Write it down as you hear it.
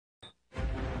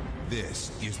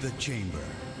This is the chamber.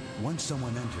 Once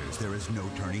someone enters, there is no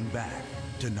turning back.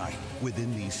 Tonight,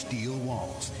 within these steel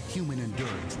walls, human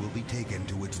endurance will be taken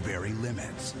to its very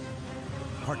limits.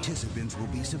 Participants will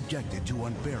be subjected to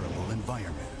unbearable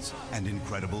environments and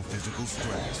incredible physical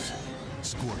stress.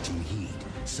 Scorching heat,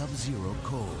 sub-zero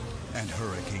cold, and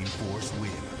hurricane force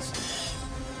winds.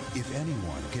 If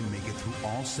anyone can make it through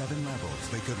all 7 levels,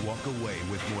 they could walk away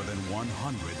with more than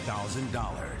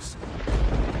 $100,000.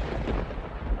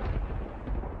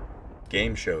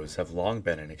 Game shows have long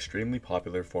been an extremely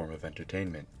popular form of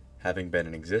entertainment, having been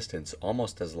in existence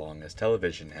almost as long as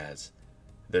television has.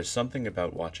 There's something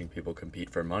about watching people compete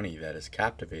for money that is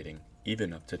captivating,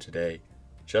 even up to today.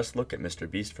 Just look at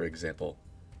Mr. Beast, for example.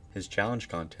 His challenge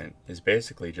content is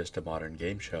basically just a modern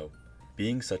game show.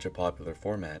 Being such a popular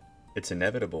format, it's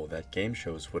inevitable that game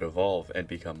shows would evolve and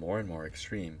become more and more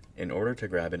extreme in order to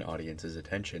grab an audience's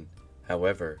attention.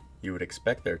 However, you would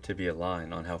expect there to be a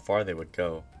line on how far they would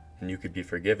go, and you could be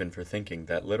forgiven for thinking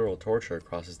that literal torture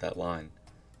crosses that line.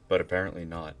 But apparently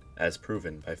not, as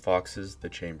proven by Fox's The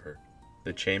Chamber.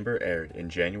 The Chamber aired in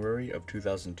January of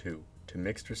 2002 to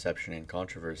mixed reception and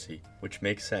controversy, which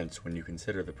makes sense when you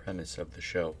consider the premise of the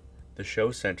show. The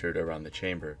show centered around the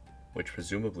chamber, which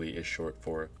presumably is short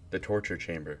for the torture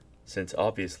chamber, since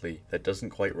obviously that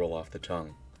doesn't quite roll off the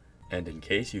tongue. And in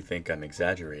case you think I'm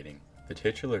exaggerating, the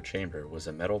titular chamber was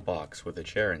a metal box with a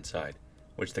chair inside,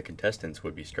 which the contestants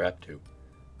would be strapped to.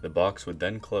 The box would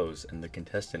then close and the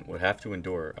contestant would have to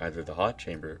endure either the hot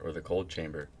chamber or the cold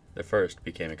chamber. The first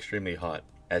became extremely hot,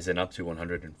 as in up to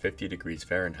 150 degrees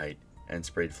Fahrenheit, and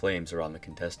sprayed flames around the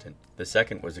contestant. The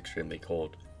second was extremely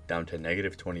cold, down to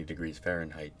negative 20 degrees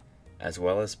Fahrenheit, as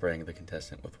well as spraying the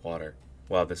contestant with water.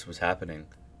 While this was happening,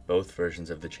 both versions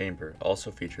of the chamber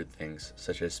also featured things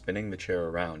such as spinning the chair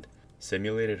around,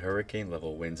 simulated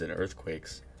hurricane-level winds and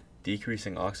earthquakes,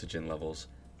 decreasing oxygen levels,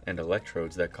 and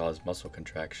electrodes that cause muscle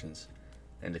contractions.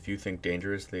 And if you think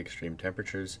dangerously extreme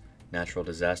temperatures, natural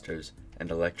disasters, and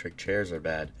electric chairs are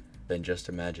bad, then just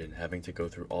imagine having to go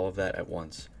through all of that at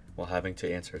once, while having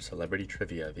to answer celebrity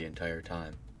trivia the entire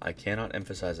time. I cannot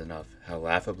emphasize enough how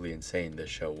laughably insane this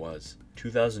show was.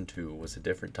 2002 was a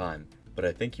different time, but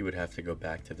I think you would have to go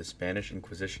back to the Spanish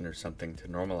Inquisition or something to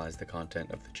normalize the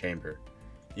content of the chamber.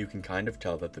 You can kind of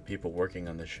tell that the people working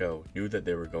on the show knew that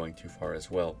they were going too far as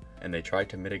well, and they tried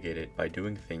to mitigate it by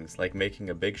doing things like making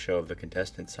a big show of the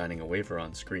contestants signing a waiver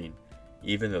on screen,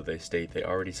 even though they state they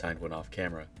already signed one off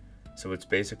camera. So it's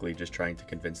basically just trying to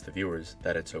convince the viewers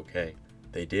that it's okay.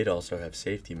 They did also have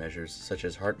safety measures such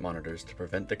as heart monitors to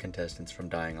prevent the contestants from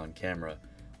dying on camera,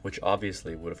 which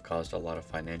obviously would have caused a lot of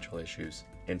financial issues.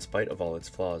 In spite of all its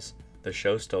flaws, the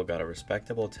show still got a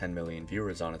respectable 10 million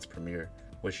viewers on its premiere,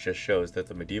 which just shows that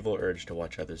the medieval urge to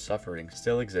watch others suffering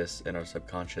still exists in our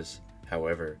subconscious.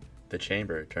 However, The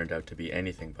Chamber turned out to be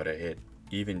anything but a hit.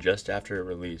 Even just after it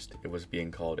released, it was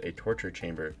being called a torture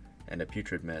chamber and a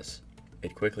putrid mess.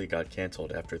 It quickly got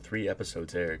cancelled after 3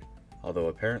 episodes aired, although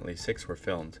apparently 6 were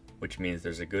filmed, which means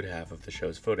there's a good half of the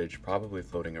show's footage probably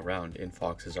floating around in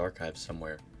Fox's archives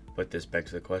somewhere. But this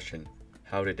begs the question,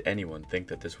 how did anyone think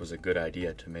that this was a good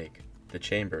idea to make? The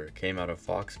Chamber came out of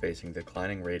Fox facing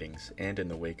declining ratings and in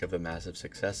the wake of the massive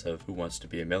success of Who Wants to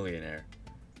Be a Millionaire.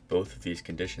 Both of these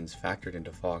conditions factored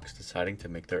into Fox deciding to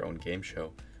make their own game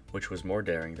show, which was more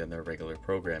daring than their regular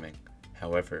programming.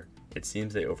 However, it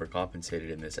seems they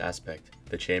overcompensated in this aspect.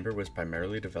 The Chamber was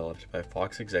primarily developed by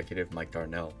Fox executive Mike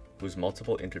Darnell, whose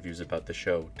multiple interviews about the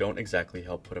show don't exactly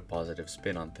help put a positive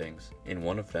spin on things. In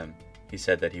one of them, he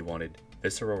said that he wanted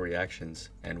visceral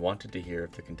reactions and wanted to hear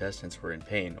if the contestants were in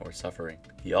pain or suffering.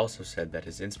 He also said that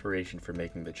his inspiration for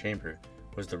making The Chamber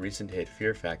was the recent hit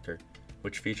Fear Factor,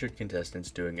 which featured contestants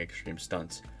doing extreme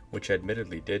stunts, which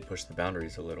admittedly did push the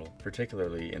boundaries a little,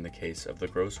 particularly in the case of the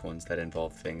gross ones that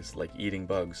involve things like eating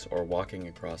bugs or walking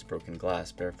across broken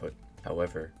glass barefoot.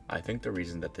 However, I think the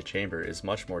reason that The Chamber is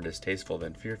much more distasteful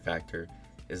than Fear Factor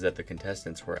is that the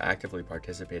contestants were actively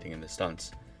participating in the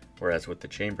stunts, whereas with The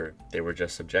Chamber, they were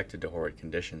just subjected to horrid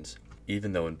conditions,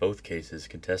 even though in both cases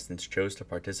contestants chose to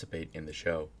participate in the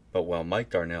show. But while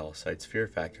Mike Darnell cites Fear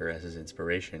Factor as his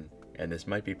inspiration, and this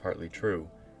might be partly true,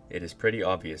 it is pretty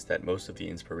obvious that most of the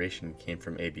inspiration came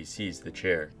from ABC's The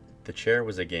Chair. The Chair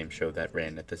was a game show that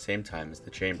ran at the same time as The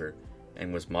Chamber,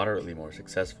 and was moderately more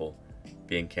successful,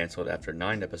 being cancelled after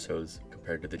 9 episodes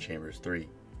compared to The Chamber's 3.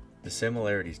 The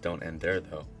similarities don't end there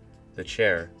though. The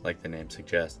Chair, like the name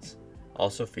suggests,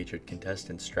 also featured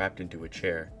contestants strapped into a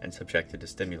chair and subjected to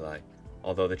stimuli,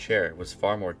 although The Chair was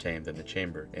far more tame than The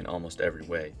Chamber in almost every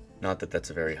way. Not that that's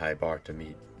a very high bar to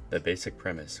meet. The basic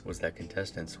premise was that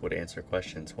contestants would answer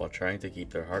questions while trying to keep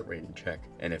their heart rate in check,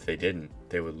 and if they didn't,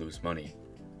 they would lose money.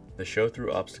 The show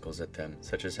threw obstacles at them,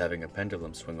 such as having a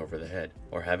pendulum swing over the head,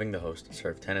 or having the host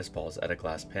serve tennis balls at a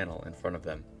glass panel in front of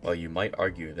them. While you might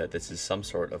argue that this is some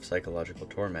sort of psychological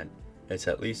torment, it's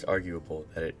at least arguable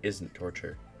that it isn't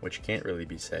torture, which can't really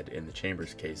be said in the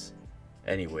Chamber's case.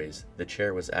 Anyways, the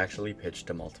chair was actually pitched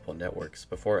to multiple networks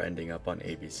before ending up on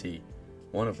ABC,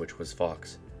 one of which was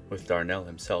Fox, with Darnell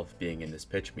himself being in this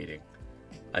pitch meeting.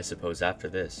 I suppose after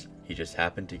this, he just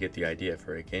happened to get the idea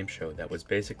for a game show that was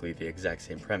basically the exact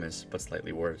same premise but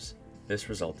slightly worse. This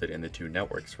resulted in the two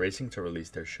networks racing to release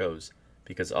their shows,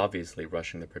 because obviously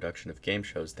rushing the production of game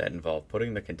shows that involve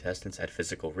putting the contestants at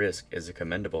physical risk is a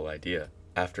commendable idea.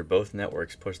 After both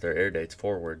networks pushed their air dates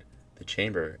forward, the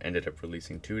Chamber ended up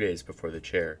releasing 2 days before the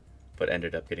chair, but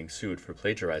ended up getting sued for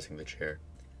plagiarizing the chair.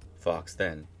 Fox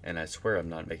then, and I swear I'm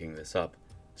not making this up,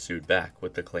 sued back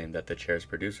with the claim that the chair's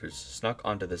producers snuck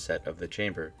onto the set of the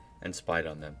Chamber and spied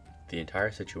on them. The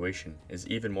entire situation is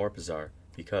even more bizarre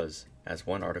because, as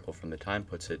one article from The Time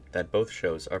puts it, that both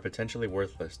shows are potentially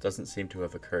worthless doesn't seem to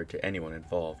have occurred to anyone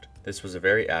involved. This was a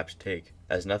very apt take,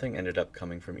 as nothing ended up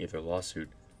coming from either lawsuit,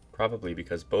 probably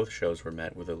because both shows were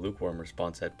met with a lukewarm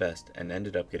response at best and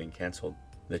ended up getting cancelled.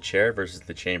 The Chair versus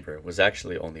the Chamber was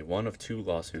actually only one of 2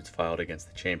 lawsuits filed against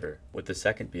the Chamber, with the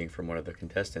second being from one of the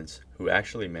contestants, who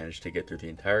actually managed to get through the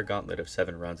entire gauntlet of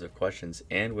 7 rounds of questions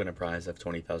and win a prize of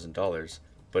 $20,000,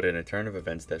 but in a turn of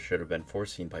events that should have been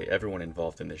foreseen by everyone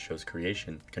involved in this show's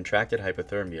creation, contracted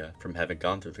hypothermia from having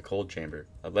gone through the cold chamber.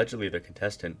 Allegedly, the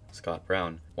contestant, Scott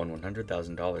Brown, won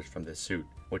 $100,000 from this suit,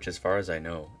 which as far as I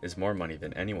know, is more money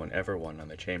than anyone ever won on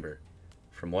the Chamber.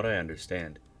 From what I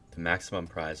understand, the maximum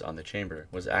prize on the Chamber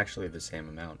was actually the same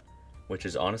amount, which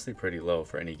is honestly pretty low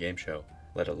for any game show,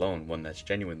 let alone one that's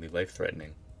genuinely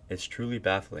life-threatening. It's truly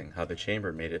baffling how the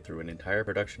Chamber made it through an entire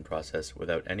production process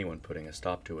without anyone putting a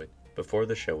stop to it. Before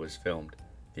the show was filmed,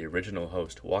 the original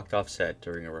host walked off set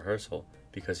during a rehearsal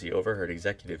because he overheard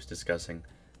executives discussing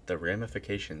the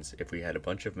ramifications if we had a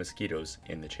bunch of mosquitoes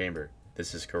in the chamber.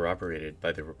 This is corroborated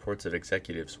by the reports of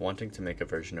executives wanting to make a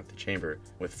version of the chamber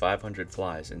with 500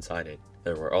 flies inside it.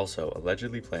 There were also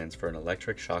allegedly plans for an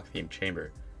electric shock-themed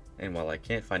chamber, and while I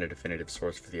can't find a definitive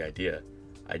source for the idea,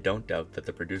 I don't doubt that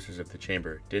the producers of the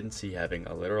chamber didn't see having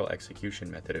a literal execution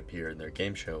method appear in their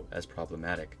game show as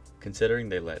problematic, considering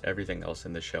they let everything else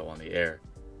in the show on the air.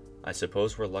 I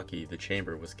suppose we're lucky the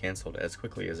chamber was cancelled as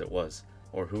quickly as it was,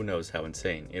 or who knows how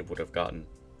insane it would have gotten.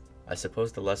 I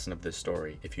suppose the lesson of this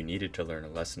story, if you needed to learn a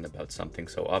lesson about something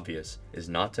so obvious, is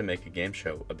not to make a game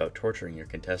show about torturing your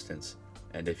contestants,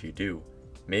 and if you do,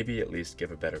 maybe at least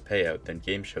give a better payout than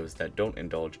game shows that don't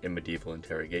indulge in medieval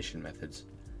interrogation methods.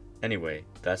 Anyway,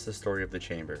 that's the story of the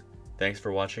chamber. Thanks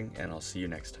for watching, and I'll see you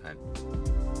next time.